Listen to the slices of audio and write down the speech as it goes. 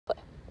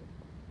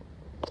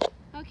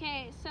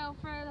Okay, so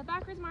for the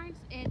backwards march,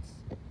 it's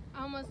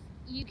almost,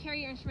 you carry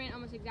your instrument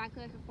almost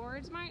exactly like a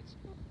forwards march.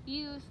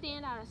 You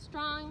stand at a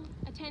strong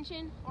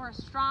attention or a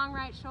strong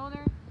right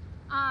shoulder.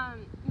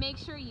 Make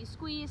sure you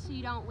squeeze so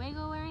you don't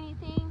wiggle or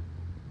anything.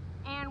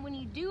 And when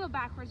you do a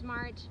backwards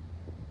march,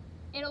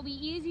 it'll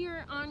be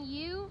easier on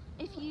you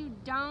if you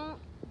don't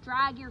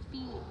drag your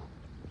feet,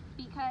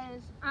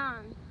 because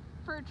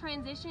for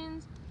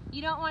transitions,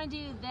 you don't want to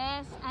do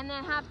this and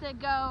then have to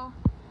go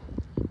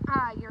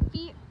your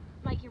feet,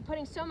 like you're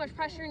putting so much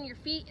pressure in your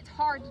feet, it's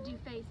hard to do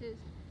faces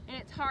and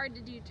it's hard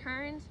to do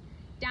turns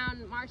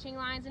down marching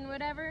lines and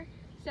whatever.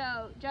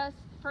 So just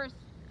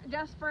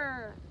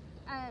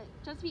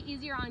to be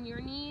easier on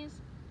your knees,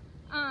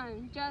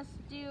 just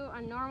do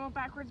a normal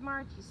backwards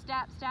march. You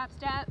step, step,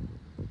 step,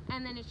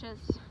 and then it's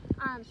just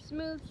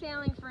smooth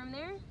sailing from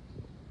there.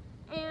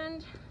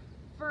 And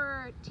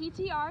for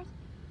TTRs,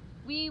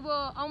 we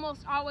will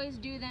almost always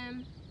do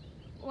them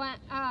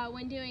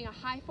when doing a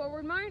high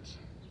forward march.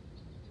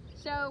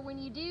 So when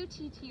you do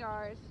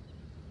TTRs,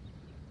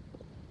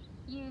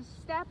 you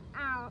step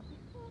out,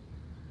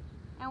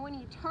 and when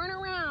you turn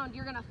around,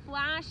 you're gonna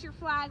flash your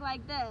flag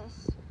like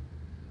this,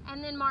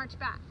 and then march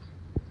back.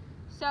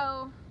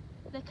 So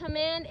the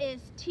command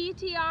is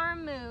TTR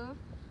move,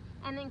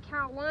 and then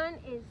count 1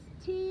 is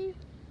TTR.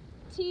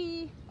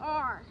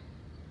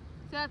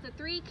 So that's a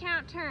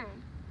 3-count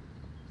turn.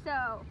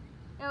 So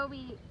it'll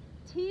be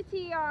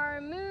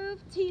TTR move,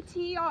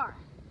 TTR,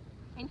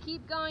 and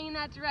keep going in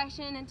that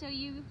direction until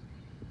you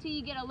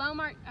get a low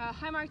mark,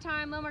 high mark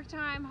time, low mark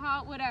time,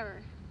 halt,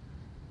 whatever.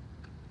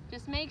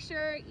 Just make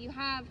sure you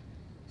have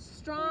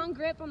strong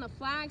grip on the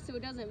flag so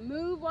it doesn't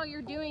move while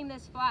you're doing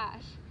this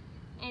flash,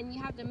 and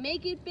you have to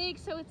make it big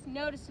so it's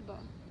noticeable.